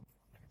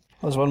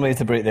That's one way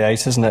to break the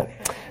ice, isn't it?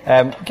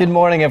 Good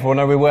morning, everyone.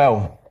 Are we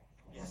well?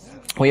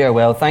 We are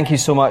well. Thank you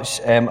so much,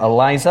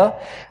 Eliza.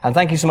 And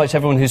thank you so much,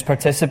 everyone who's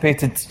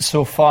participated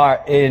so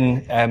far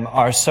in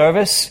our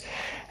service.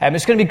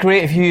 It's going to be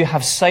great if you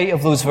have sight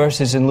of those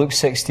verses in Luke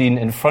 16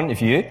 in front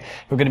of you.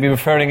 We're going to be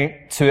referring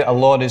to it a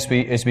lot as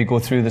we go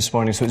through this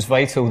morning, so it's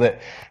vital that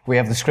we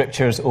have the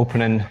scriptures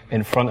open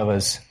in front of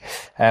us.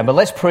 But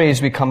let's pray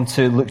as we come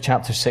to Luke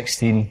chapter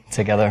 16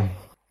 together.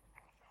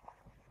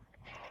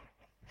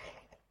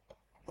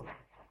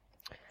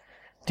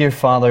 Dear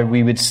Father,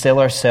 we would still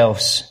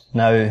ourselves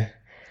now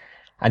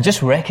and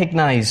just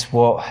recognize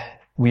what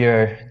we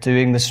are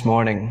doing this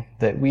morning,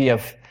 that we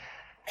have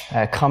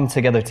come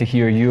together to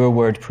hear your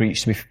word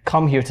preached. We've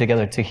come here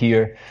together to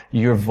hear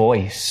your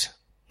voice.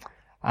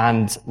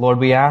 And Lord,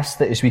 we ask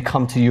that as we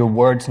come to your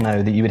word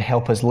now, that you would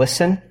help us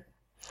listen,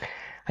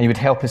 and you would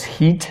help us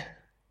heed,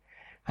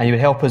 and you would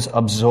help us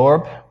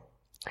absorb.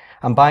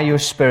 And by your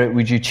Spirit,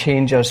 would you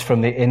change us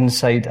from the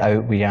inside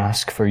out, we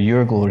ask, for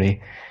your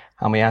glory.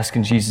 And we ask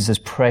in Jesus'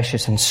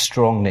 precious and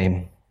strong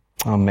name.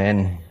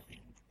 Amen.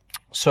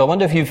 So I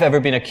wonder if you've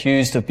ever been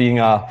accused of being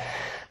a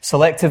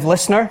selective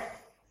listener.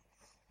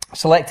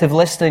 Selective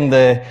listening,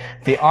 the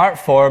art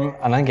form,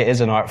 and I think it is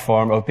an art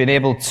form, of being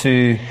able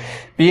to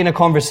be in a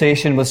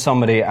conversation with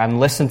somebody and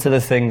listen to the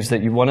things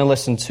that you want to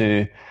listen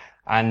to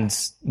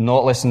and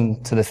not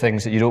listen to the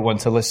things that you don't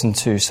want to listen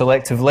to.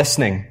 Selective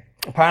listening.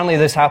 Apparently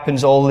this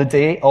happens all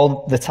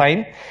the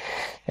time,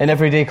 in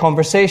everyday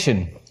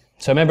conversation.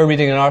 So I remember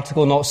reading an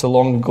article not so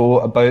long ago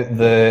about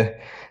the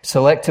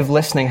selective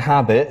listening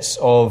habits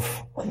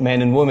of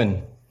men and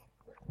women.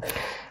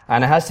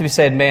 And it has to be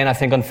said, men, I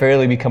think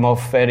unfairly, we come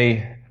off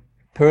very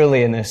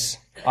poorly in this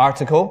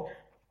article.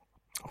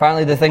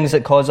 Apparently the things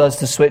that cause us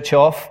to switch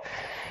off,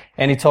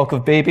 any talk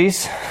of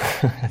babies,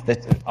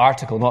 the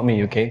article, not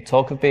me, okay?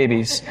 Talk of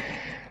babies.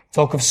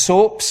 Talk of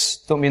soaps,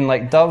 don't mean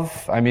like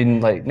Dove, I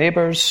mean like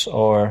Neighbours,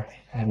 or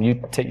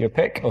you take your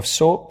pick of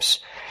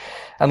soaps.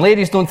 And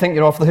ladies, don't think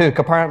you're off the hook.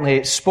 Apparently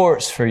it's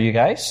sports for you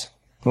guys,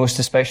 most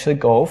especially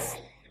golf,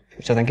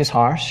 which I think is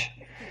harsh.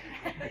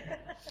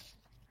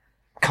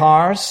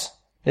 Cars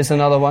is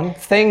another one.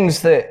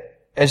 Things that,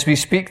 as we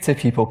speak to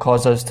people,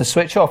 cause us to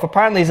switch off.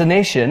 Apparently as a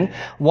nation,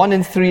 1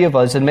 in 3 of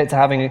us admit to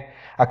having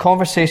a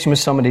conversation with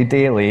somebody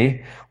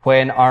daily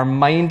when our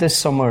mind is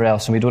somewhere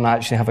else and we don't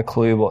actually have a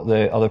clue what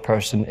the other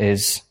person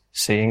is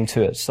saying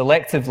to us.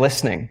 Selective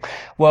listening.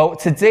 Well,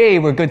 today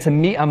we're going to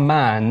meet a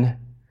man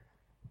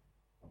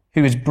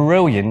who is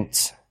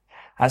brilliant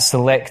at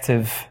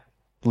selective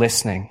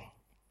listening.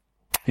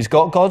 He's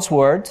got God's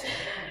Word,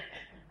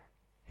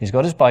 he's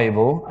got his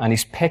Bible, and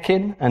he's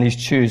picking and he's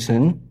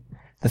choosing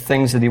the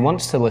things that he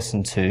wants to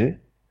listen to,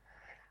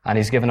 and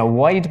he's given a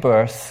wide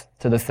berth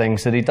to the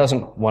things that he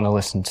doesn't want to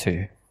listen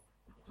to.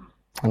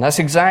 And that's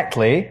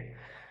exactly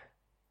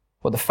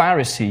what the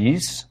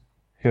Pharisees,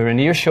 who are in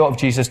earshot of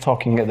Jesus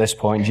talking at this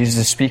point, Jesus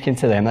is speaking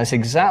to them, that's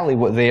exactly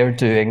what they are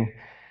doing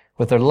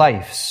with their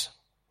lives.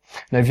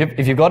 Now,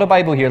 if you've got a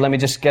Bible here, let me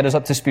just get us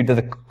up to speed with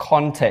the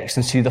context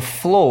and see the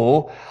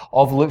flow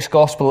of Luke's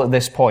gospel at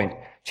this point.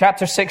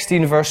 Chapter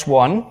 16, verse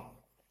 1.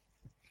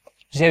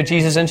 See how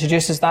Jesus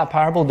introduces that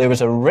parable? There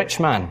was a rich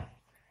man.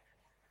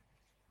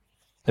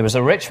 There was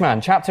a rich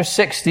man. Chapter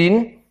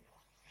 16,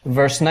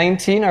 verse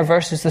 19, our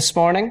verses this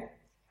morning.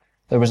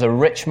 There was a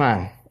rich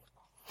man.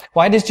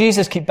 Why does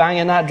Jesus keep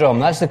banging that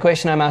drum? That's the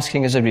question I'm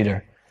asking as a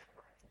reader.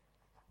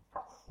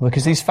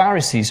 Because these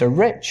Pharisees are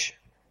rich.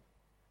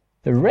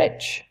 They're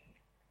rich.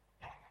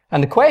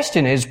 And the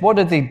question is, what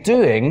are they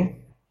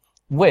doing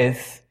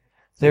with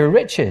their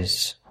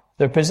riches,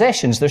 their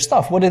possessions, their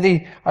stuff? What are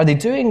they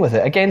doing with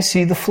it? Again,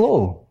 see the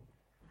flow.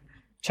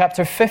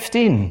 Chapter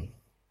 15,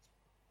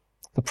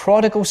 the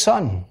prodigal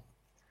son.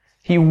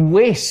 He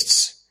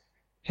wastes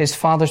his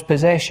father's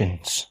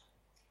possessions.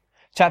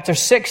 Chapter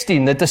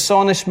 16, the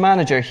dishonest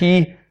manager.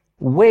 He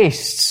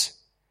wastes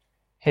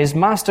his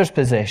master's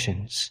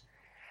possessions.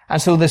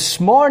 And so this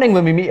morning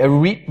when we meet a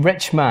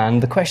rich man,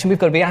 the question we've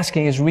got to be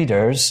asking as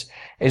readers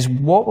is,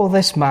 what will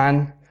this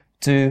man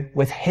do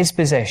with his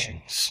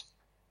possessions?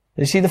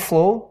 Do you see the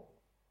flow?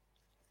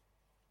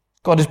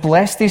 God has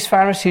blessed these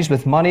Pharisees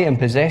with money and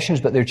possessions,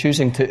 but they're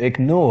choosing to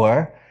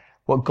ignore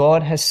what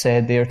God has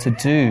said they are to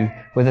do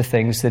with the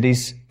things that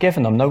he's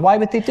given them. Now, why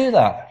would they do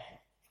that?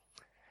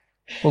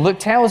 Well, Luke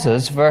tells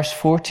us, verse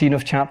 14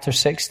 of chapter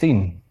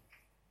 16.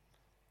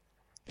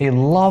 They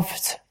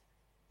loved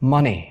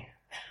money.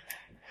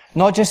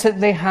 Not just that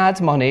they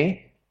had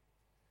money,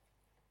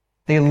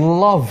 they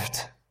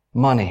loved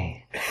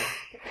money.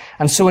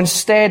 And so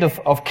instead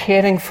of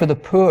caring for the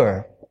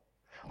poor,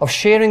 of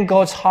sharing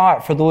God's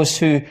heart for those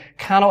who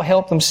cannot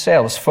help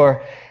themselves,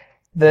 for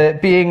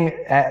being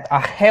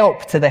a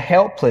help to the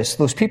helpless,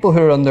 those people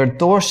who are on their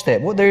doorstep,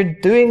 what they're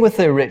doing with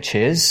their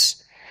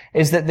riches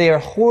is that they are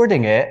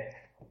hoarding it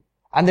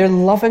and they're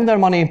loving their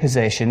money and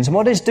possessions. And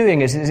what it's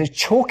doing is it's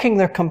choking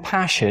their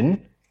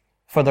compassion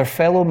for their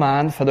fellow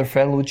man, for their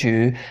fellow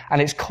Jew,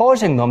 and it's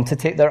causing them to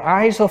take their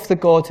eyes off the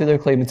God who they're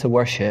claiming to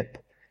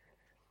worship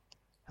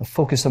and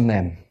focus on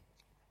them.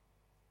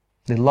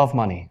 They love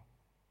money.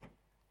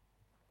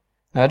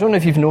 Now, I don't know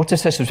if you've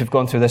noticed this as we've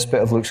gone through this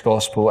bit of Luke's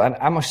Gospel, and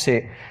I must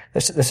say,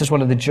 this is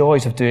one of the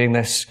joys of doing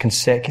this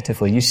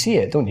consecutively. You see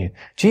it, don't you?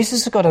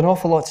 Jesus has got an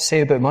awful lot to say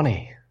about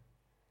money.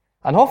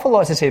 An awful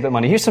lot to say about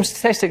money. Here's some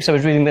statistics I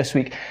was reading this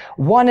week.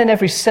 1 in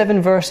every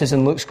 7 verses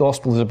in Luke's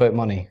Gospel is about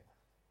money.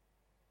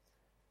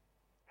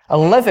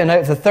 11 out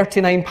of the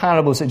 39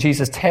 parables that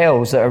Jesus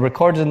tells that are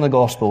recorded in the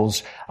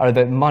Gospels are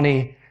about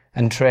money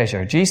and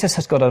treasure. Jesus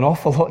has got an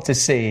awful lot to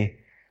say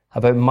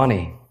about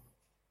money.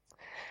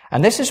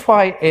 And this is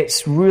why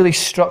it's really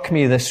struck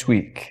me this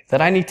week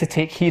that I need to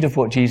take heed of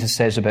what Jesus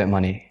says about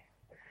money.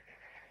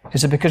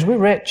 Is it because we're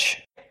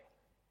rich?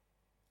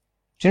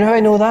 Do you know how I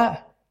know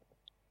that?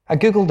 I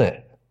Googled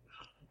it.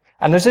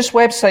 And there's this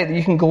website that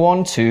you can go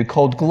on to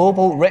called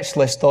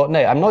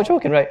globalrichlist.net. I'm not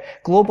joking, right?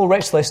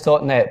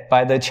 Globalrichlist.net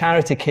by the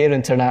charity Care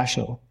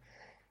International.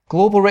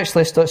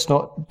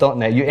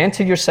 Globalrichlist.net. You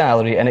enter your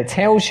salary and it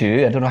tells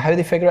you, I don't know how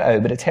they figure it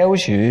out, but it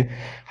tells you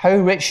how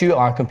rich you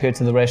are compared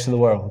to the rest of the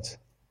world.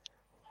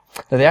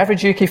 Now, the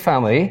average UK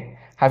family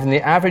having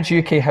the average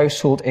UK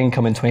household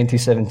income in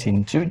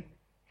 2017. Do you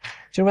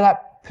know where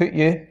that put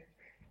you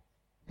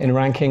in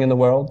ranking in the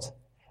world?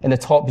 In the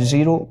top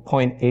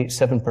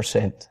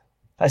 0.87%.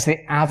 That's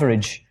the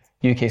average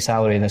UK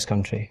salary in this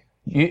country.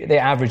 The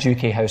average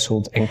UK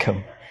household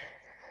income.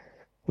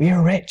 We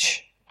are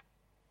rich.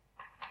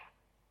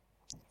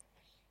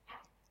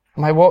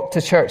 My walk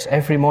to church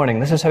every morning,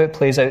 this is how it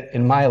plays out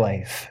in my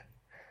life.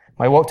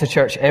 My walk to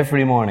church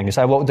every morning is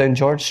I walk down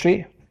George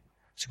Street.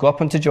 So go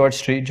up onto George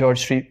Street,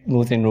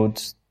 Lothian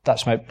Road.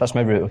 That's my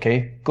route,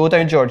 okay? Go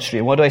down George Street,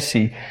 and what do I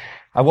see?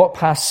 I walk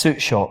past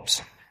suit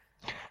shops.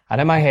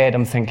 And in my head,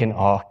 I'm thinking,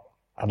 oh,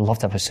 I'd love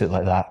to have a suit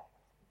like that.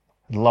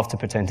 I'd love to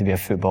pretend to be a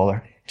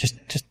footballer. Just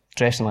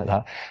dressing like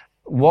that.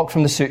 Walk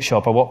from the suit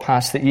shop, I walk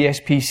past the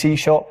ESPC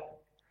shop.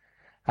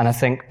 And I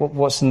think,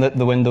 what's in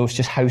the windows?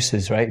 Just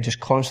houses, right? Just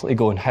constantly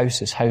going,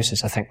 houses.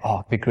 I think, oh,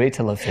 it'd be great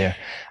to live there.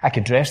 I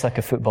could dress like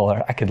a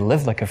footballer. I could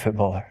live like a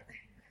footballer.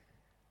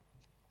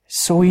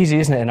 So easy,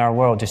 isn't it, in our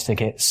world, just to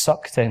get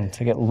sucked in,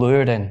 to get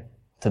lured in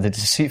to the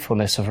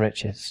deceitfulness of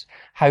riches.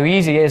 How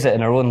easy is it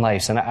in our own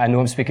lives, and I know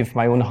I'm speaking from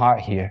my own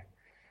heart here,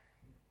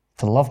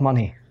 to love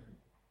money,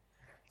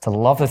 to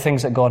love the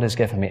things that God has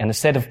given me, and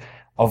instead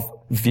of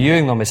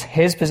viewing them as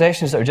His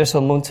possessions that are just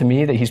on loan to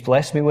me, that He's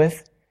blessed me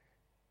with,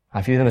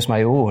 I view them as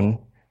my own,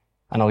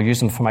 and I'll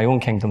use them for my own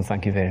kingdom,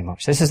 thank you very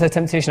much. This is the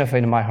temptation I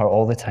find in my heart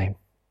all the time.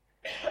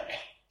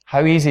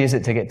 How easy is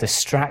it to get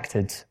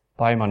distracted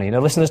by money? Now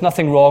listen, there's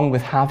nothing wrong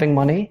with having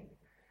money.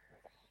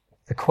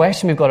 The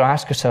question we've got to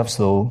ask ourselves,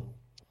 though,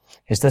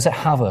 is does it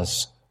have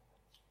us?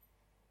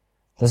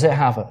 Does it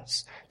have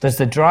us? Does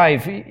the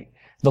drive,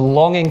 the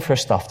longing for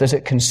stuff, does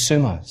it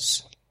consume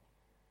us?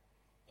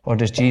 Or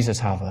does Jesus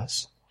have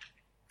us?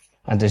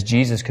 And does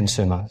Jesus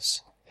consume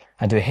us?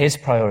 And do His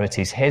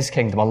priorities, His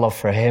kingdom, our love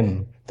for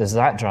Him, does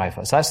that drive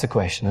us? That's the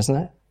question, isn't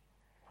it?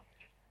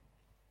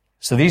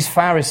 So these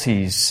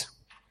Pharisees,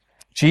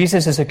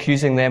 Jesus is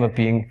accusing them of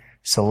being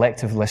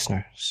selective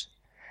listeners.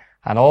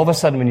 And all of a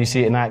sudden, when you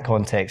see it in that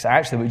context,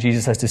 actually what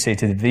Jesus has to say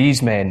to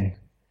these men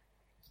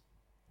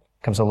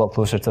comes a lot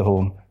closer to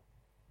home.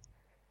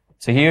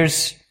 So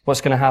here's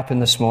what's going to happen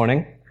this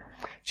morning.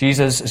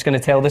 Jesus is going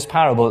to tell this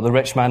parable of the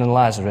rich man and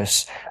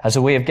Lazarus as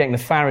a way of getting the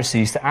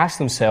Pharisees to ask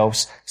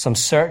themselves some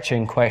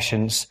searching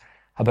questions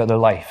about their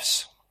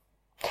lives.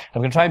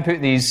 I'm going to try and put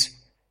these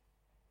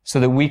so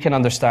that we can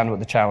understand what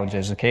the challenge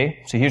is,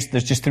 okay? So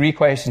there's just 3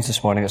 questions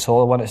this morning. That's all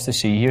I want us to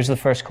see. Here's the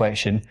first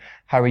question.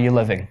 How are you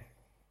living?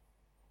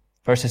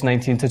 Verses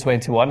 19 to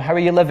 21. How are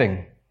you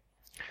living?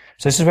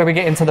 So this is where we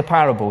get into the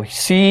parable.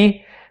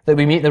 See that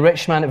we meet the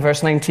rich man at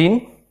verse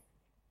 19.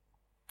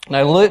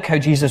 Now look how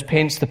Jesus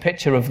paints the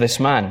picture of this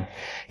man.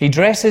 He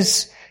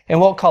dresses in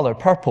what colour?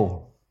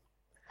 Purple.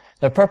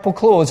 Now purple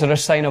clothes are a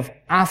sign of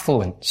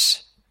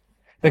affluence,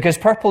 because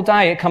purple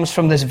dye, it comes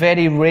from this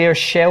very rare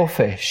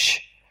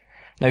shellfish.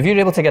 Now if you're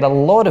able to get a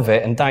lot of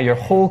it and dye your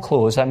whole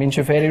clothes, that means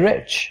you're very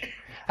rich.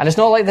 And it's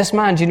not like this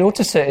man, do you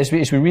notice it as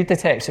we read the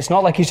text? It's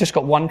not like he's just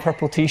got one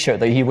purple t-shirt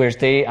that he wears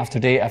day after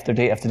day after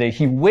day after day.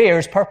 He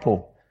wears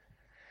purple.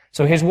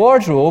 So his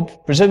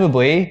wardrobe,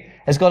 presumably,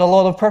 has got a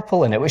lot of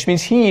purple in it, which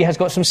means he has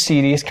got some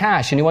serious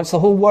cash and he wants the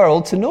whole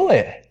world to know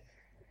it.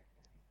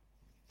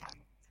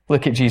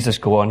 Look at Jesus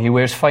go on. He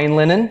wears fine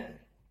linen.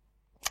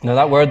 Now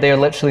that word there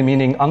literally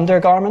meaning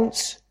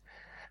undergarments.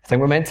 I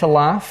think we're meant to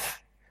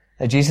laugh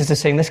that Jesus is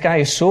saying this guy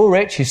is so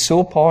rich, he's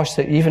so posh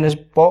that even his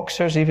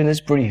boxers, even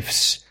his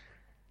briefs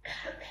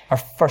are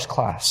first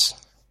class.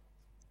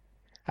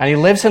 And he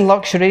lives in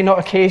luxury, not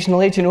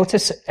occasionally. Do you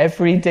notice?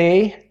 Every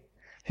day.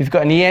 If you've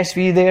got an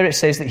ESV there, it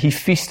says that he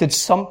feasted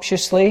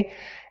sumptuously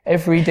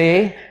every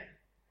day. I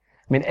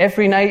mean,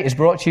 every night is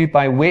brought to you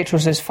by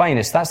Waitress's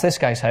Finest. That's this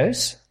guy's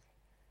house.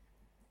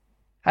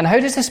 And how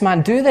does this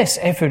man do this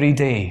every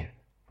day?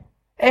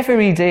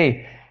 Every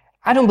day.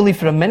 I don't believe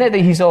for a minute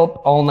that he's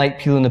all night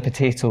peeling the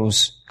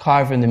potatoes,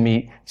 carving the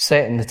meat,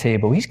 setting the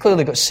table. He's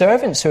clearly got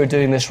servants who are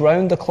doing this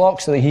round the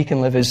clock so that he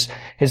can live his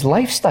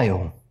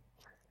lifestyle.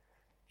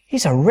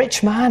 He's a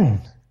rich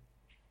man.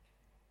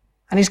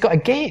 And he's got a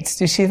gate.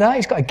 Do you see that?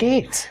 He's got a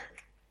gate.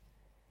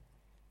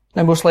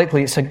 Now, most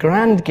likely it's a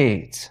grand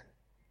gate.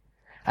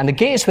 And the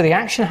gate is where the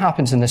action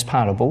happens in this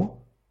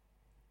parable,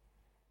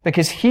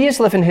 because he is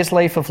living his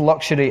life of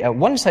luxury at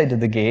one side of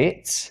the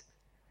gate,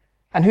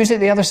 and who's at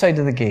the other side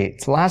of the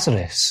gate?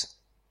 Lazarus.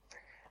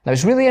 Now,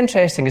 it's really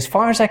interesting, as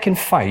far as I can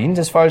find,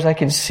 as far as I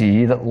can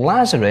see, that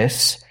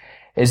Lazarus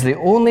is the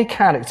only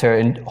character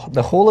in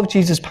the whole of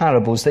Jesus'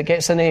 parables that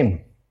gets a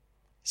name.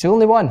 It's the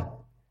only one.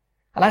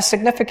 And that's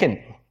significant.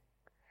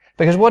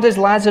 Because what does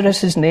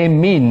Lazarus' name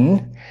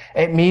mean?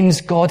 It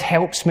means God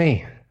helps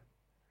me.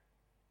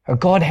 Or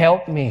God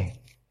helped me.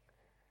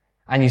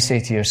 And you say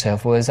to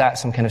yourself, well, is that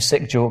some kind of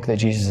sick joke that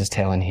Jesus is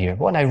telling here?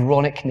 What an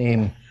ironic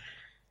name.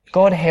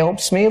 God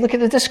helps me. Look at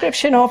the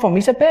description of him.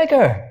 He's a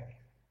beggar.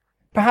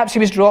 Perhaps he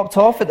was dropped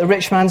off at the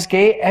rich man's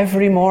gate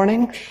every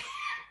morning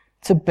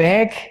to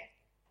beg.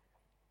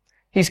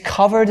 He's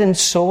covered in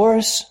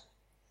sores.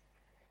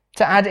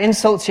 To add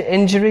insult to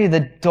injury, the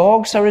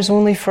dogs are his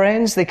only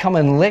friends. They come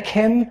and lick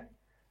him.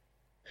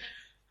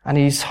 And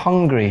he's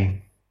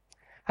hungry.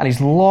 And he's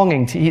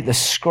longing to eat the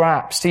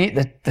scraps, to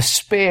eat the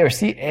spares,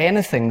 to eat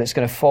anything that's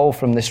going to fall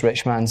from this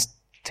rich man's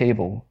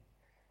table.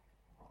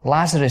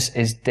 Lazarus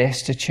is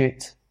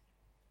destitute.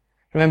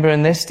 Remember,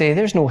 in this day,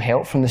 there's no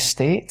help from the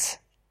state.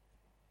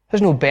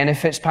 There's no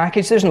benefits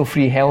package. There's no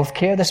free health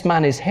care. This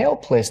man is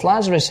helpless.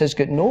 Lazarus has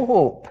got no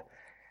hope.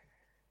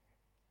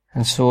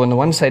 And so on the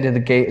one side of the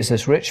gate is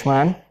this rich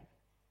man,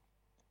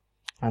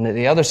 and at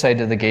the other side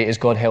of the gate is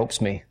God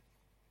helps me.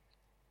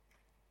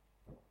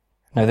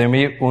 Now, there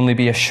may only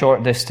be a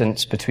short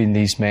distance between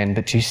these men,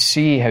 but you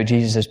see how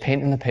Jesus is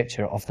painting the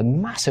picture of the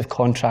massive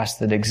contrast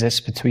that exists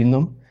between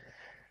them.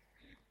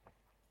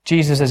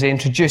 Jesus, as he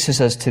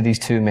introduces us to these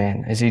two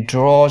men, as he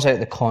draws out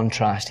the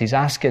contrast, he's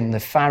asking the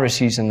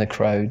Pharisees in the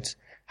crowd,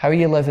 how are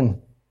you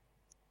living?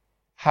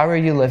 How are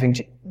you living?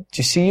 Do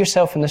you see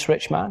yourself in this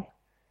rich man?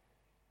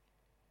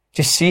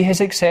 Do you see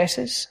his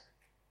excesses?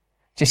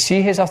 Do you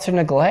see his utter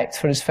neglect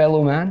for his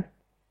fellow man?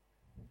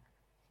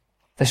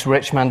 This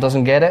rich man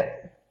doesn't get it.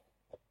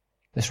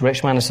 This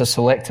rich man is a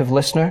selective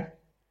listener.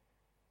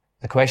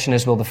 The question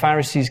is, will the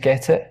Pharisees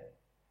get it?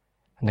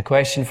 And the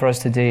question for us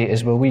today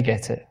is, will we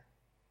get it?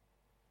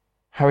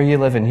 How are you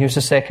living? Here's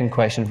the second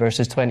question,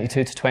 verses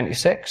 22 to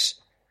 26.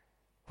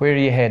 Where are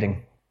you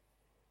heading?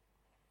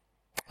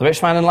 The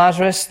rich man and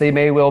Lazarus, they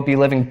may well be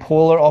living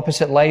polar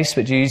opposite lives,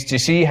 but do you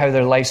see how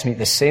their lives meet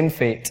the same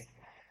fate?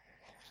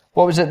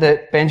 What was it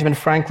that Benjamin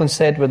Franklin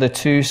said were the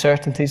two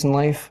certainties in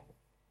life?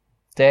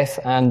 Death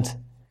and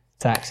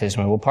taxes.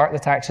 Well, we'll park the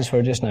taxes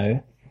for just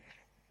now.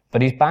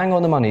 But he's bang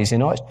on the money, is he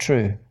not? It's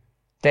true.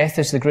 Death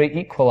is the great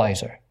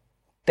equalizer.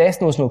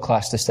 Death knows no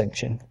class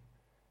distinction.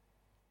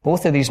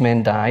 Both of these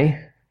men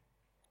die.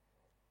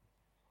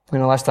 You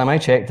know, last time I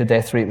checked, the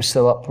death rate was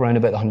still up around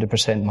about the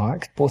 100%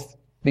 mark. Both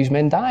these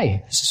men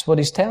die. This is what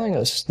he's telling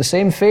us. The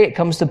same fate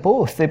comes to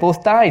both. They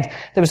both died.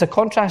 There was a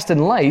contrast in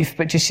life,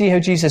 but you see how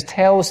Jesus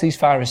tells these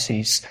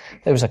Pharisees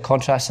there was a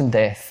contrast in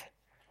death.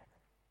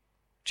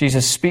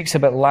 Jesus speaks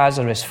about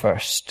Lazarus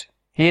first.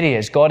 Here he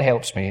is. God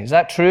helps me. Is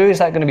that true? Is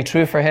that going to be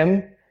true for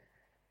him?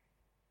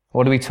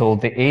 What are we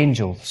told? The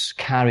angels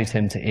carried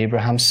him to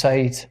Abraham's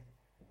side.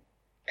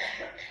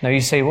 Now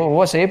you say, well,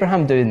 what's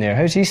Abraham doing there?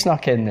 How's he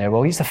snuck in there?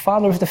 Well, he's the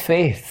father of the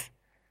faith.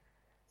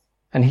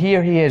 And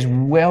here he is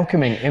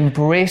welcoming,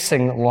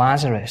 embracing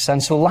Lazarus.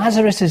 And so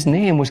Lazarus'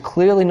 name was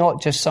clearly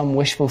not just some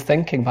wishful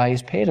thinking by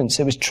his parents.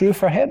 It was true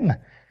for him.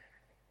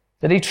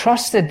 That he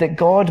trusted that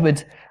God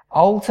would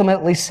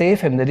ultimately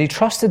save him, that he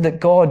trusted that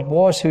God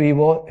was who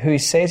he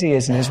says he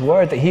is in his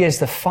word, that he is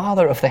the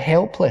father of the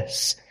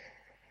helpless.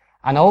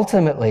 And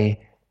ultimately,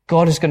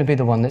 God is going to be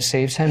the one that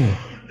saves him.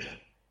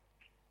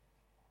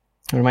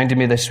 It reminded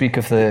me this week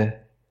of the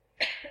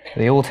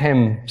old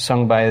hymn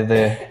sung by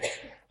the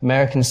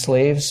American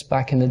slaves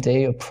back in the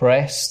day,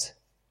 oppressed,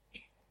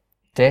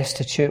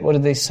 destitute. What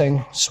did they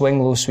sing?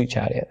 Swing low, sweet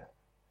chariot.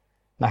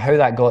 Now, how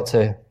that got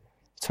to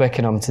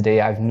Twickenham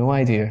today, I have no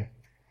idea.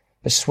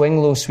 But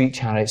swing low, sweet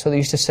chariot. It's what they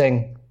used to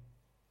sing.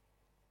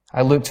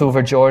 I looked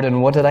over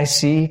Jordan. What did I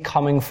see?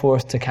 Coming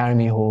forth to carry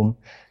me home.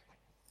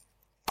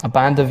 A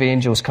band of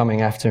angels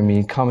coming after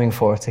me, coming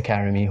forth to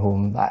carry me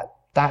home.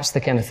 That's the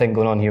kind of thing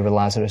going on here with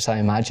Lazarus, I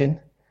imagine.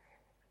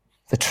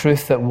 The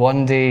truth that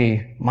one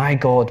day my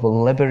God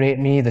will liberate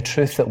me. The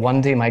truth that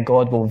one day my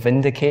God will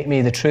vindicate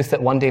me. The truth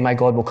that one day my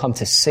God will come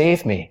to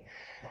save me.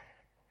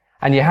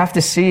 And you have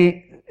to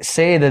say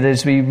that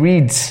as we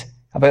read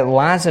about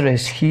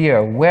Lazarus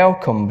here,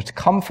 welcomed,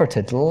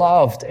 comforted,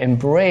 loved,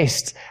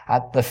 embraced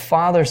at the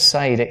Father's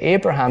side, at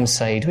Abraham's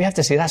side, we have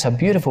to say that's a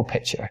beautiful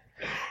picture,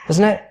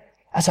 isn't it?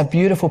 That's a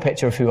beautiful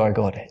picture of who our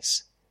God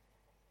is.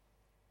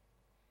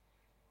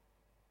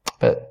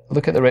 But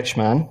look at the rich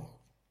man.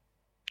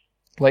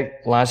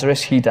 Like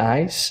Lazarus, he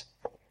dies.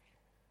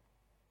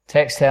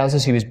 Text tells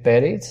us he was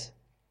buried.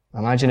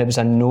 Imagine it was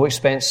a no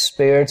expense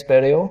spared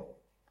burial.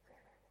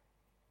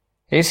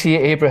 Is he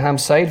at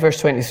Abraham's side? Verse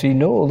 23,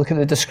 no. Look at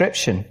the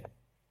description.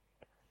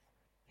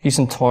 He's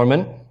in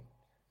torment.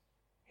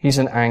 He's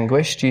in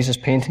anguish. Jesus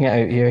painting it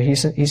out here.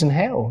 He's in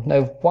hell.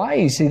 Now, why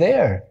is he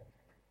there?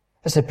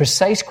 That's a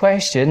precise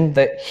question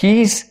that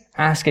he's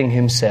asking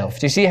himself.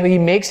 Do you see how he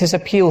makes his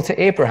appeal to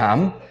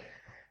Abraham?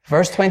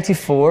 Verse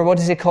 24, what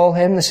does he call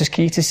him? This is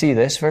key to see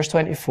this. Verse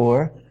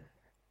 24,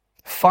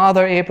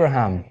 Father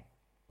Abraham.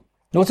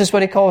 Notice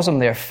what he calls him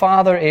there,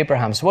 Father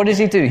Abraham. So what does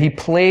he do? He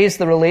plays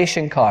the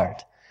relation card.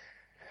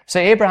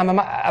 Say, Abraham,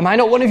 am I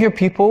not one of your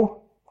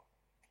people?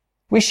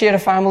 We share a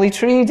family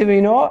tree, do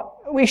we not?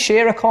 We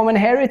share a common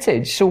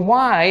heritage. So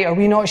why are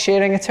we not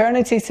sharing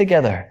eternity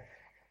together?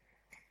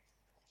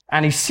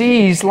 And he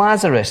sees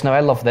Lazarus. Now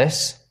I love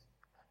this.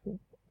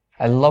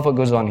 I love what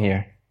goes on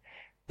here.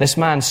 This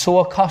man so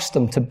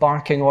accustomed to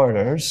barking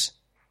orders.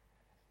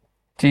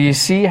 Do you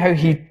see how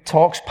he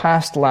talks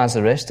past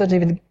Lazarus? Doesn't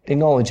even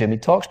acknowledge him. He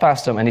talks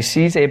past him and he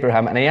sees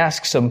Abraham and he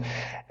asks him,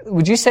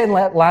 would you send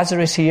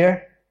Lazarus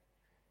here?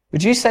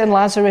 Would you send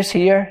Lazarus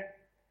here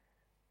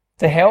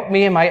to help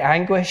me in my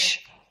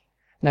anguish?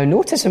 Now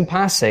notice in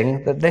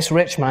passing that this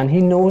rich man,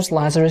 he knows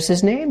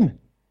Lazarus' name.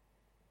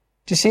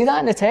 Do you see that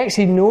in the text?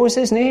 He knows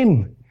his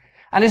name.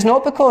 And it's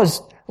not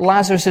because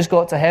Lazarus has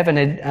got to heaven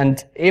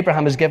and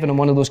Abraham has given him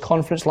one of those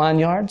conference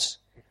lanyards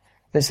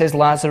that says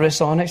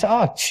Lazarus on it.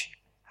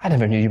 I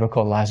never knew you were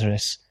called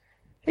Lazarus.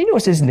 He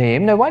knows his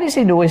name. Now, why does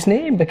he know his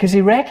name? Because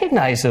he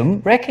recognizes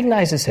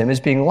him as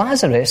being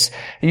Lazarus.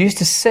 He used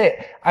to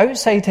sit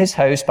outside his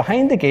house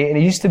behind the gate and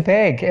he used to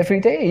beg every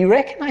day. He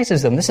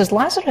recognizes them. This is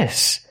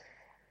Lazarus.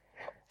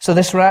 So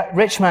this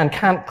rich man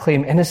can't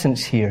claim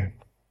innocence here.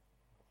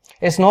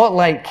 It's not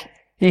like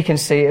he can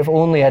say, if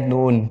only I'd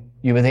known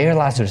you were there,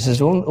 Lazarus.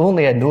 If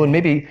only I'd known.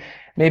 Maybe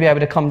I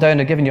would have come down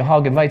and given you a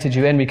hug, invited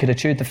you in. We could have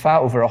chewed the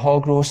fat over a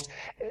hog roast.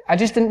 I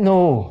just didn't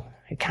know.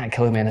 He can't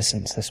claim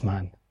innocence, this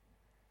man.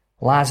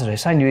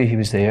 Lazarus, I knew he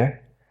was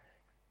there.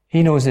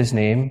 He knows his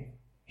name.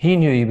 He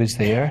knew he was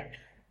there.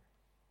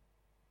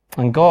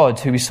 And God,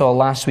 who we saw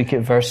last week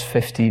at verse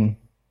 15,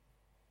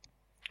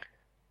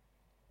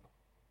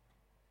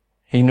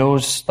 he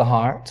knows the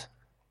heart,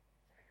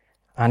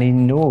 and he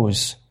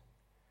knows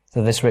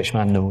that this rich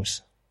man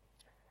knows.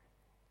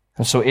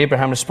 And so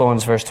Abraham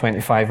responds, verse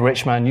 25,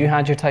 rich man, you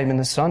had your time in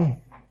the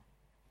sun.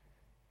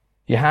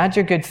 You had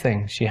your good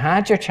things. You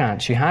had your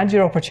chance. You had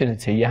your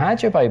opportunity. You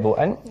had your Bible,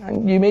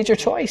 and you made your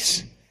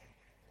choice.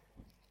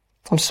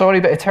 I'm sorry,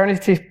 but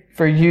eternity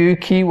for you,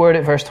 key word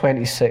at verse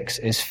 26,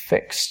 is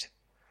fixed.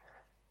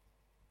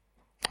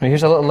 Now,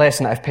 here's a little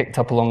lesson that I've picked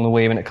up along the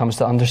way when it comes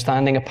to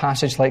understanding a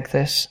passage like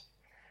this.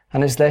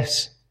 And it's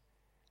this.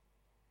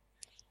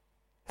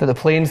 That the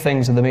plain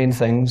things are the main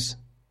things,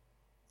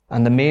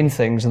 and the main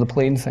things are the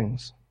plain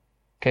things.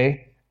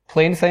 Okay?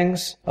 Plain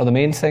things are the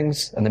main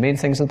things, and the main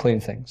things are the plain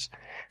things.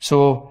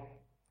 So,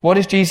 what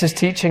is Jesus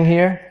teaching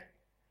here?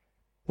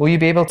 Will you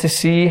be able to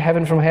see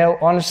heaven from hell?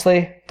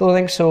 Honestly, don't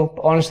think so.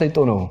 Honestly,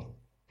 don't know.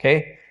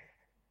 Okay?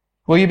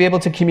 Will you be able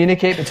to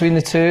communicate between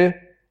the two?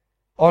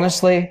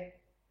 Honestly,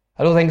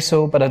 I don't think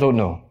so, but I don't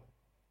know.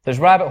 There's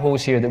rabbit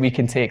holes here that we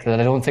can take that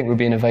I don't think we're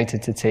being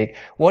invited to take.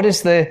 What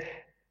is the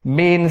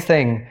main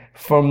thing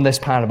from this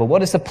parable?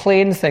 What is the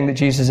plain thing that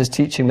Jesus is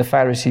teaching the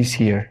Pharisees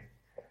here?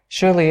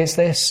 Surely it's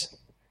this.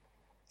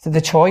 That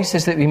the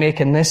choices that we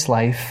make in this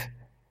life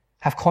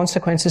have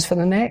consequences for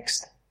the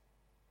next.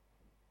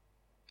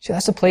 See,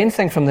 that's the plain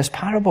thing from this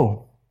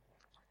parable.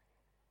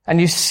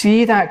 And you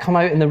see that come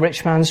out in the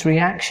rich man's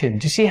reaction.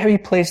 Do you see how he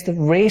plays the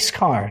race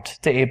card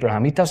to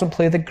Abraham? He doesn't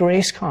play the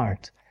grace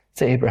card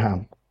to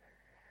Abraham.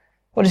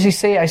 What does he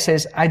say? He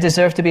says, I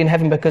deserve to be in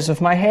heaven because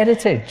of my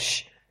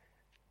heritage.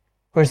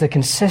 Whereas the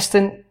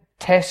consistent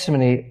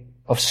testimony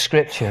of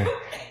Scripture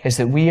is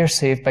that we are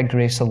saved by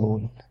grace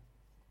alone.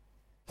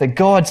 That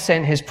God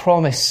sent his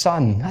promised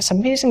Son. That's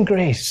amazing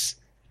grace.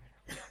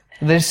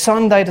 That his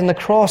Son died on the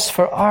cross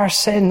for our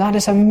sin. That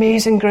is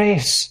amazing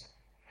grace.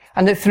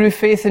 And that through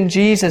faith in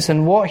Jesus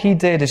and what he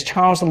did, as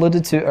Charles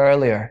alluded to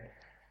earlier,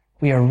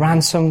 we are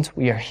ransomed,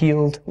 we are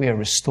healed, we are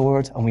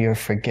restored, and we are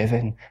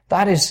forgiven.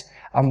 That is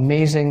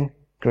amazing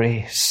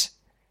grace.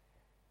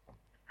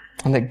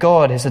 And that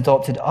God has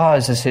adopted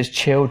us as his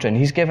children.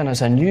 He's given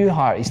us a new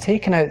heart. He's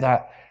taken out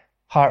that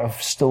heart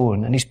of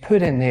stone and he's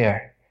put in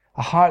there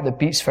a heart that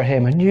beats for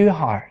him, a new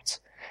heart.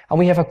 And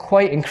we have a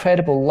quite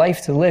incredible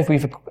life to live. We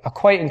have a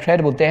quite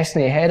incredible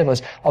destiny ahead of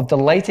us of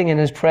delighting in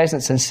his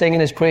presence and singing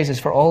his praises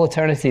for all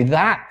eternity.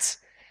 That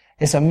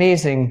is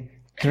amazing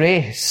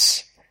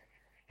grace.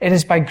 It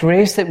is by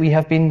grace that we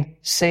have been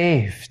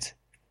saved.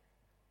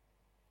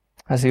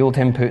 As the old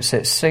hymn puts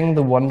it, sing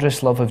the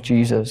wondrous love of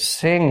Jesus.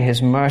 Sing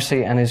his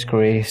mercy and his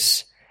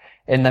grace.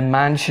 In the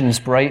mansions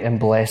bright and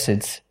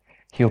blessed,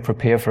 he'll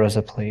prepare for us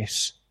a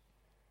place.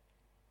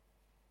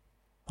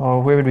 Oh,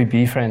 where would we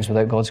be, friends,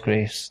 without God's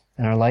grace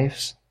in our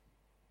lives?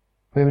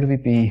 Where would we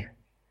be?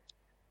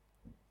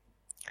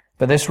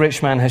 But this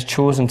rich man has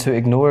chosen to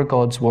ignore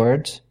God's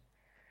word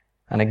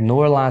and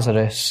ignore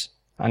Lazarus,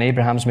 and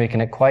Abraham's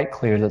making it quite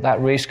clear that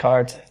that race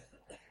card,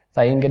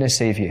 that ain't going to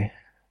save you.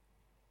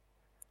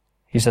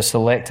 He's a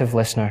selective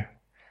listener.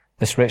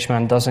 This rich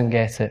man doesn't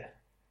get it.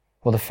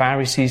 Will the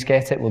Pharisees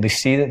get it? Will they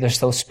see that there's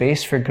still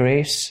space for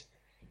grace?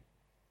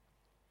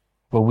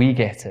 Will we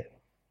get it?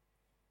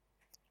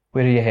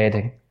 Where are you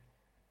heading?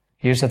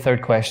 Here's the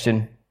third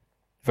question,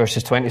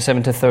 verses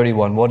 27 to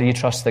 31. What are you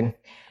trusting?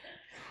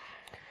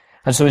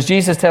 And so as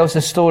Jesus tells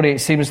this story, it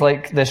seems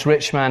like this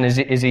rich man, as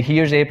he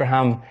hears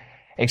Abraham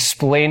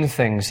explain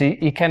things,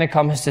 he kind of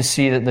comes to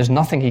see that there's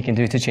nothing he can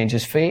do to change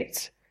his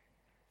fate.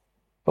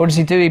 What does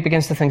he do? He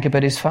begins to think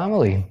about his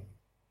family.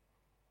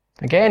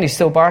 Again, he's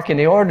still barking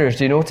the orders.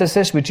 Do you notice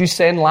this? Would you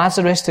send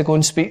Lazarus to go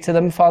and speak to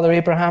them, Father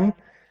Abraham?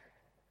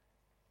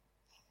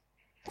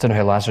 I don't know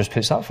how Lazarus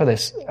puts up for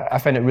this. I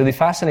find it really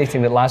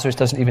fascinating that Lazarus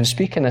doesn't even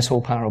speak in this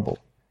whole parable.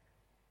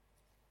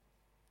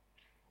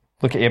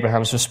 Look at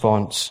Abraham's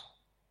response.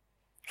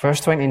 Verse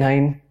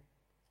 29,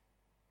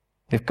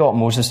 they've got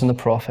Moses and the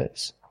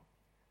prophets.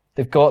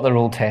 They've got their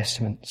Old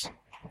Testaments.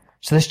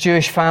 So this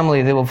Jewish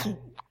family, they will have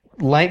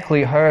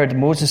likely heard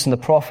Moses and the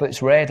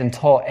prophets read and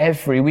taught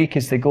every week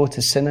as they go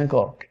to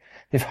synagogue.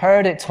 They've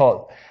heard it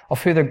taught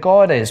of who their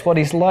God is, what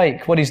He's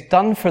like, what He's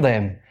done for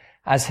them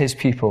as His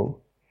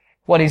people,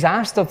 what He's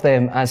asked of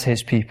them as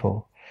His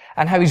people,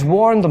 and how He's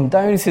warned them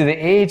down through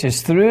the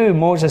ages through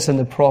Moses and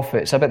the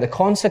prophets about the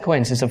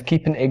consequences of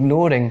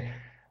ignoring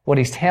what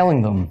He's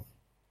telling them.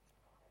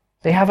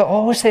 They have it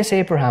all, says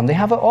Abraham. They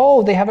have it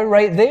all. They have it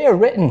right there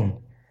written.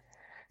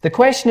 The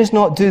question is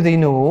not, do they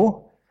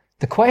know?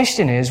 The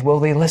question is,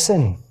 will they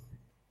listen?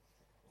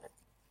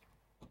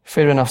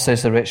 Fair enough,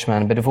 says the rich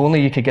man, but if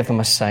only you could give them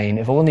a sign.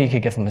 If only you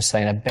could give them a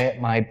sign. I bet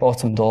my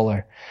bottom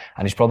dollar,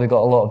 and he's probably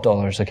got a lot of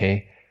dollars,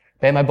 okay?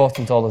 Bet my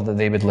bottom dollar that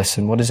they would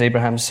listen. What does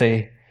Abraham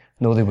say?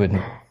 No, they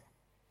wouldn't.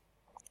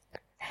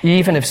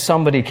 Even if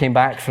somebody came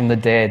back from the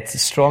dead,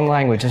 strong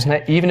language, isn't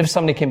it? Even if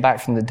somebody came back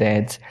from the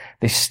dead,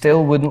 they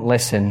still wouldn't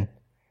listen,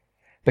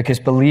 because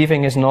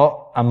believing is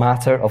not a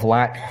matter of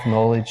lack of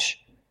knowledge.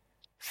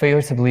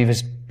 Failure to believe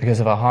is because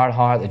of a hard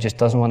heart that just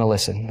doesn't want to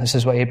listen. This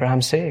is what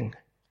Abraham's saying.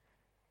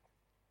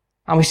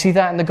 And we see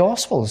that in the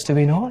Gospels, do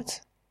we not?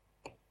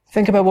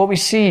 Think about what we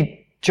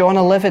see. John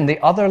 11, the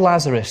other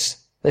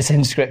Lazarus that's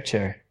in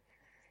Scripture.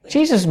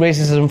 Jesus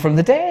raises him from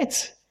the dead.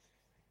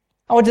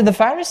 And what did the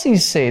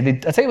Pharisees say? I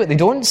tell you what they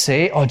don't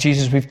say. Oh,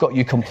 Jesus, we've got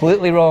you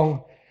completely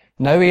wrong.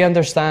 Now we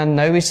understand.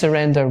 Now we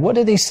surrender. What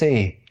do they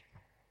say?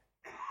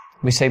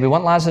 We say we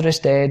want Lazarus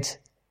dead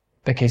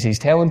because he's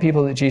telling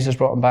people that Jesus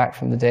brought him back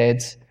from the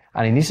dead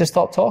and he needs to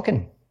stop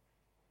talking.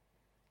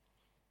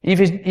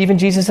 Even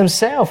Jesus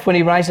himself, when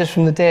he rises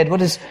from the dead, what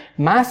does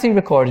Matthew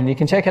record? And you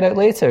can check it out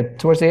later,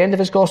 towards the end of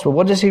his gospel.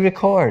 What does he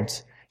record?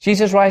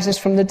 Jesus rises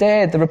from the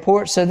dead. The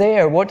reports are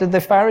there. What did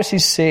the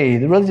Pharisees say?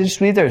 The religious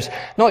leaders.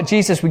 Not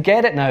Jesus, we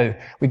get it now.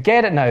 We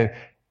get it now.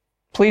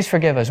 Please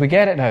forgive us. We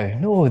get it now.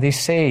 No,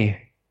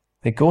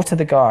 they go to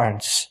the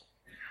guards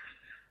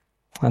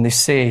and they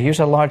say, here's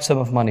a large sum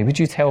of money. Would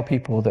you tell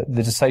people that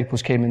the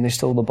disciples came and they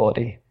stole the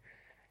body?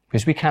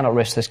 Because we cannot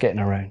risk this getting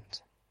around.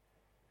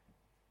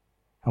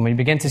 And when you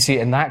begin to see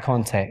it in that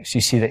context,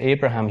 you see that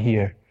Abraham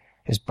here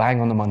is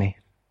bang on the money.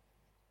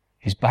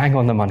 He's bang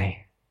on the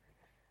money.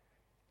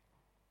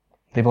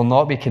 They will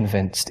not be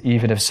convinced,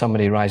 even if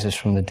somebody rises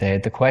from the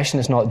dead. The question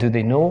is not, do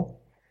they know?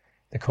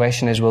 The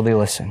question is, will they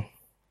listen?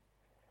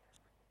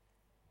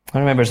 I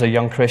remember as a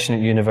young Christian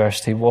at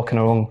university, walking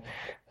along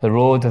the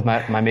road with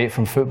my mate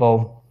from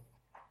football.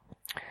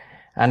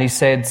 And he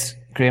said,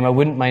 Graeme, I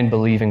wouldn't mind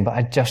believing, but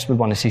I just would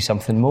want to see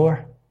something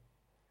more.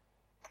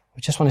 I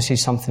just want to see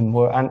something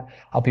more. And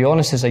I'll be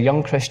honest, as a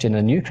young Christian,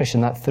 a new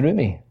Christian, that threw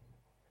me.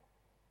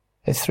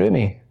 It threw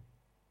me.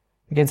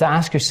 Begin to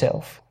ask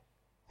yourself.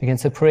 Begin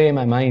to pray in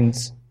my mind,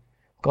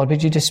 God,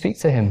 would you just speak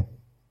to him?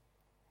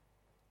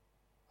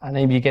 And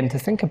then you begin to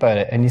think about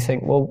it, and you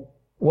think, well,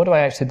 what do I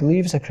actually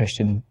believe as a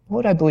Christian?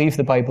 What do I believe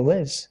the Bible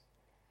is?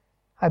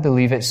 I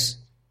believe it's,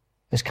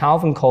 as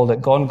Calvin called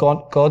it, God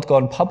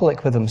gone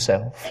public with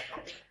himself.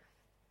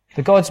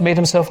 That God's made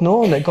himself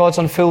known, that God's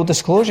on full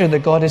disclosure,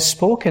 that God has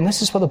spoken.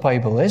 This is what the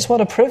Bible is. What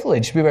a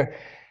privilege. We were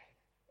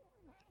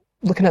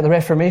looking at the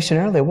Reformation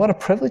earlier. What a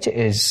privilege it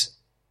is.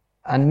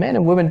 And men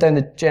and women down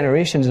the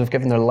generations have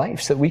given their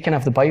lives that we can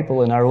have the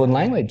Bible in our own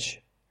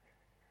language.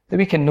 That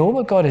we can know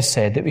what God has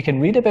said, that we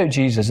can read about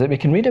Jesus, that we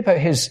can read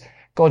about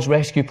God's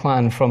rescue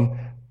plan from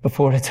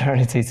before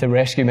eternity to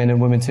rescue men and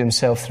women to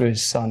himself through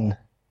his Son.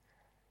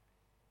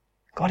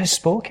 God has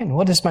spoken.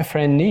 What does my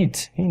friend need?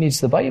 He needs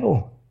the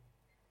Bible.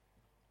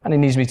 And he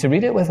needs me to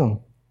read it with him.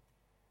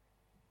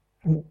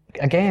 And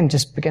again,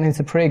 just beginning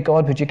to pray,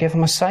 God, would you give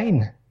him a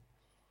sign?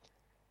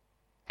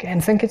 Again,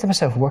 thinking to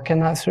myself, working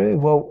that through.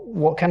 Well,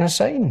 what kind of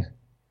sign?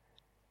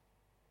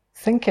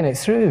 Thinking it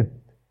through.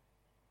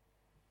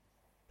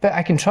 But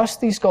I can trust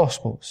these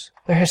Gospels.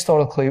 They're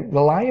historically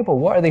reliable.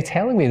 What are they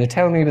telling me? They're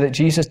telling me that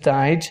Jesus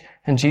died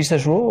and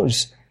Jesus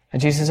rose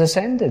and Jesus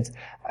ascended.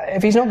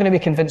 If he's not going to be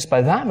convinced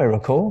by that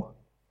miracle,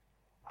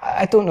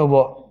 I don't know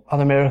what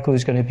other miracle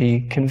he's going to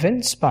be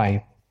convinced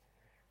by.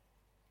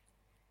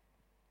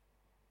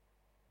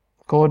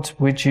 God,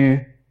 would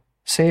you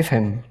save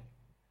him?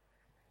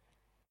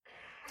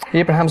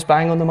 Abraham's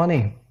bang on the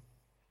money.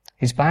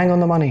 He's bang on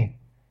the money.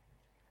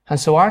 And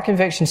so our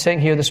conviction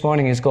sitting here this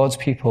morning as God's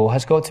people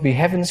has got to be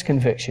heaven's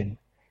conviction.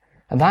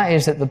 And that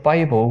is that the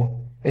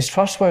Bible is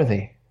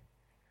trustworthy.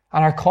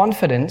 And our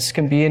confidence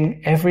can be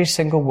in every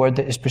single word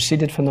that is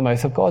proceeded from the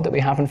mouth of God that we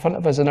have in front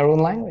of us in our own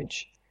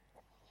language.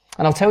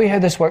 And I'll tell you how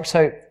this works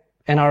out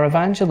in our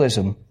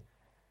evangelism.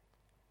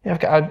 I've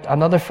got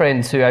another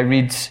friend who I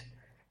read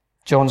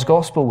John's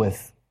Gospel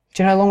with.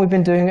 Do you know how long we've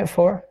been doing it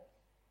for?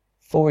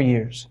 4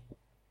 years.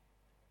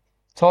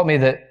 Taught me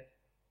that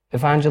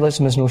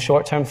evangelism is no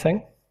short-term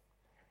thing.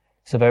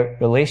 It's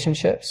about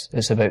relationships.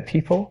 It's about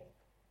people.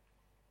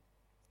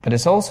 But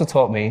it's also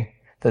taught me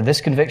that this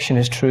conviction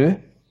is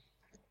true,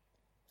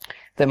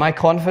 that my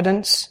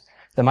confidence,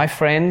 that my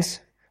friends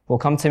will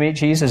come to meet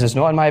Jesus is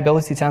not in my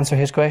ability to answer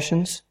his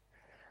questions.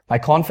 My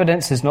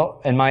confidence is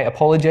not in my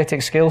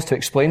apologetic skills to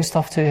explain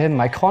stuff to him.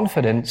 My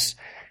confidence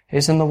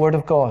is in the Word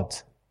of God.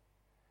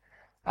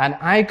 And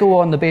I go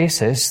on the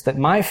basis that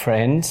my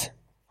friend,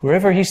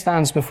 wherever he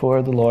stands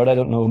before the Lord, I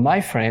don't know,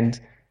 my friend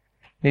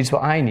needs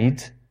what I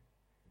need,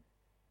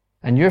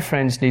 and your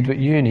friends need what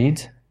you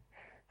need,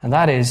 and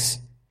that is,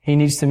 he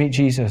needs to meet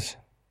Jesus.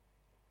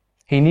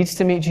 He needs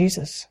to meet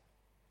Jesus.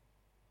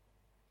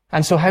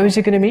 And so how is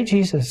he going to meet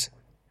Jesus?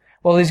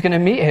 Well, he's going to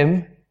meet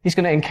him, he's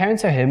going to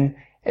encounter him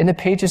in the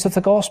pages of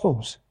the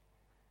Gospels.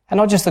 And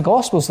not just the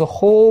Gospels, the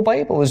whole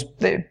Bible is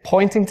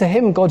pointing to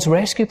him, God's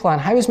rescue plan.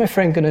 How is my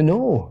friend going to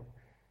know?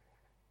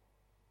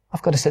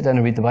 I've got to sit down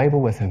and read the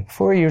Bible with him.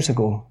 4 years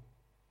ago.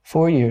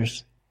 4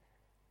 years.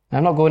 Now,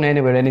 I'm not going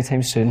anywhere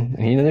anytime soon, and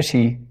neither is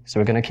he, so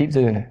we're going to keep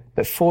doing it.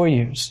 But 4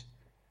 years.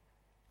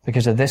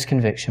 Because of this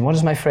conviction. What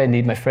does my friend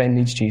need? My friend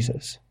needs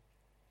Jesus.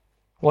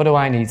 What do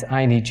I need?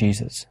 I need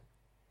Jesus.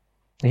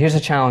 Now, here's a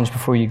challenge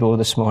before you go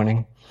this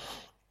morning.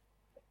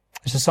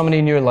 Is there somebody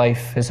in your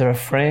life? Is there a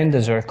friend?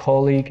 Is there a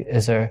colleague?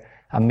 Is there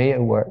a mate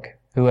at work?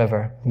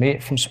 Whoever.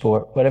 Mate from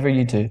sport. Whatever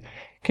you do.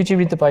 Could you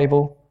read the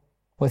Bible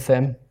with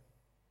them?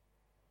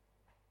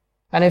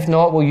 And if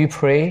not, will you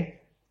pray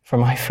for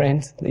my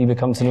friend that he would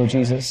come to know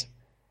Jesus?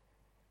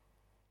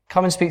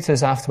 Come and speak to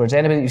us afterwards.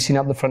 Anybody that you've seen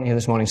up the front here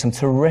this morning, some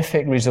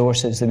terrific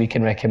resources that we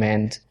can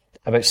recommend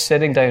about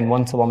sitting down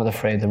one-to-one with a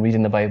friend and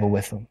reading the Bible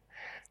with them.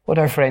 What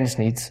our friends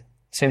need,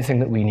 same thing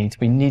that we need.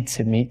 We need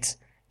to meet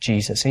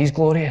Jesus. He's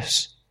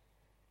glorious.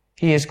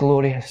 He is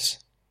glorious.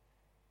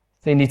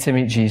 They need to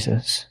meet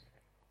Jesus.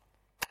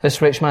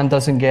 This rich man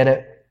doesn't get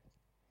it.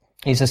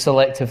 He's a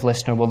selective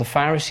listener. Will the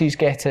Pharisees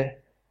get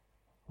it?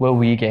 Will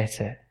we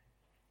get it?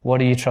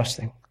 What are you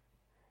trusting?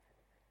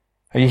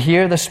 Are you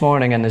here this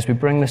morning, and as we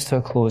bring this to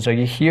a close, are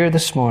you here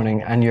this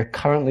morning and you're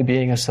currently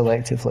being a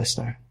selective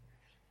listener?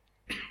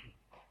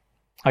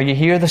 Are you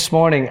here this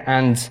morning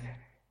and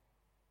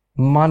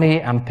money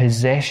and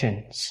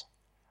possessions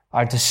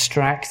are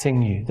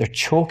distracting you? They're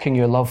choking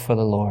your love for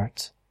the Lord.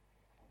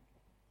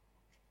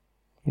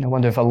 I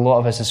wonder if a lot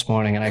of us this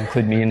morning, and I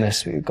include me in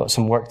this, we've got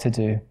some work to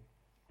do,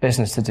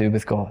 business to do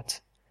with God.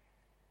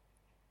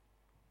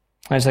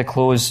 As I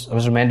close, I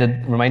was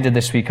reminded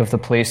this week of the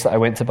place that I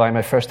went to buy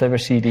my first ever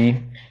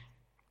CD.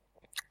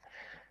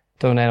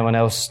 Don't know anyone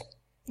else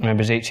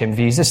remembers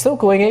HMV. Is it still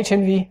going,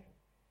 HMV?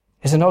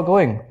 Is it not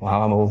going?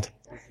 Wow, I'm old.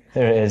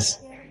 There it is.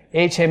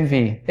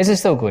 HMV. Is it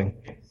still going?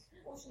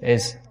 It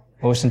is.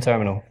 Ocean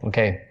Terminal.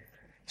 Okay.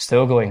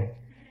 Still going.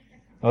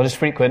 Not as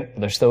frequent,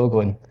 but they're still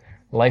going.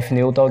 Life in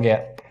the old dog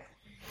yet.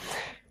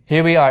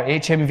 Here we are,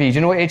 HMV. Do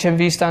you know what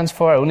HMV stands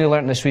for? I only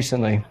learned this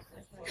recently.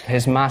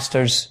 His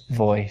Master's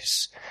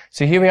Voice.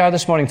 So here we are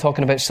this morning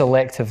talking about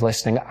selective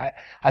listening.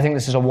 I think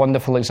this is a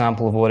wonderful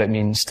example of what it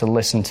means to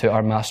listen to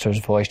our Master's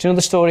voice. Do you know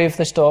the story of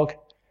this dog?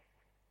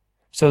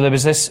 So there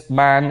was this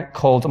man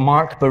called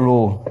Mark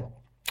Barrow.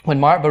 When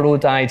Mark Barrow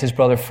died, his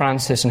brother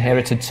Francis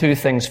inherited 2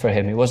 things for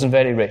him. He wasn't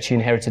very rich. He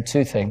inherited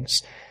 2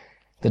 things.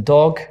 The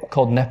dog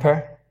called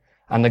Nipper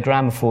and the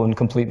gramophone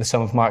complete with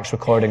some of Mark's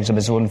recordings of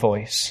his own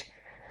voice.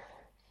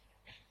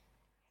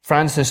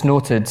 Francis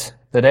noted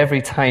that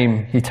every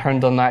time he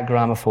turned on that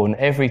gramophone,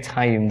 every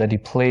time that he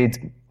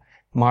played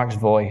Mark's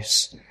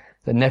voice,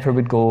 that Nipper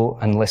would go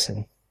and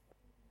listen.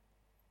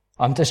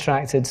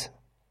 Undistracted,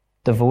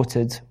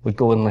 devoted, would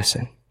go and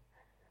listen.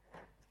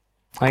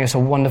 I think it's a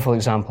wonderful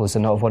example, is it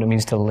not, of what it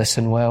means to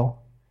listen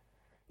well.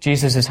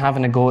 Jesus is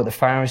having a go at the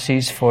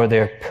Pharisees for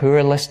their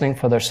poor listening,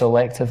 for their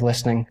selective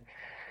listening.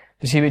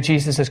 You see what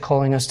Jesus is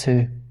calling us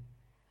to?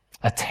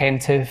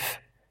 Attentive,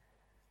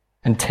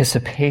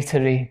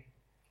 anticipatory,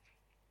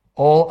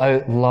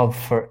 all-out love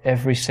for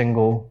every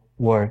single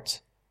word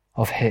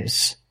of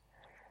his.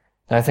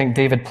 Now, I think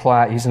David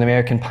Platt, he's an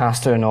American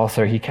pastor and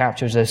author, he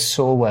captures this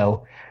so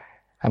well.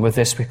 And with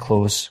this we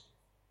close.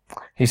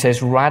 He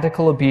says,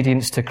 radical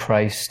obedience to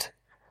Christ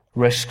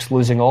risks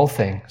losing all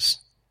things,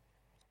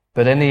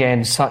 but in the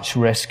end such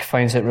risk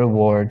finds its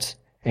reward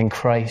in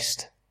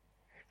Christ,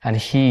 and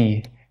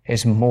he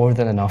is more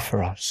than enough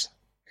for us.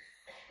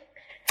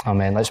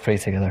 Amen. Let's pray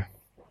together.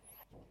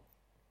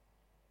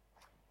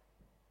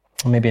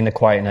 Maybe in the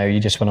quiet now you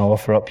just want to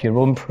offer up your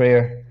own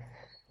prayer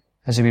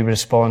as we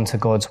respond to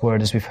God's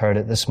word as we've heard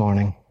it this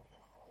morning.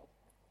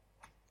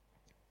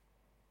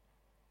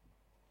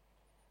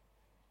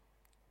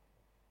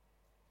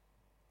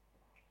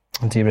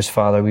 And dearest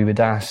Father, we would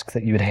ask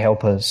that you would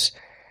help us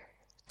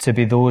to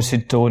be those who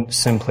don't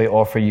simply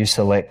offer you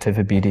selective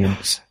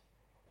obedience,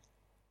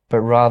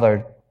 but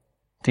rather,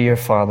 dear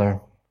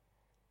Father,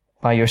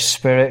 by your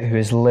Spirit who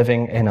is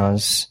living in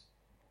us,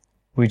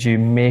 would you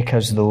make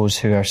us those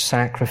who are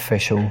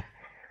sacrificial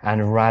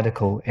and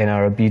radical in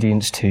our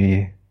obedience to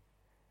you?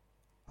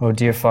 Oh,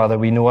 dear Father,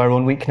 we know our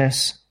own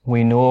weakness.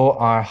 We know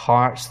our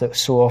hearts that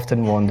so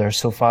often wander.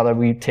 So, Father,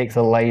 we take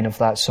the line of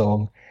that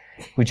song.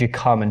 Would you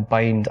come and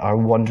bind our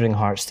wandering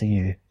hearts to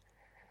you?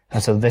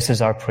 And so this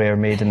is our prayer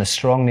made in the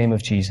strong name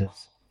of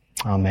Jesus.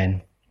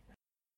 Amen.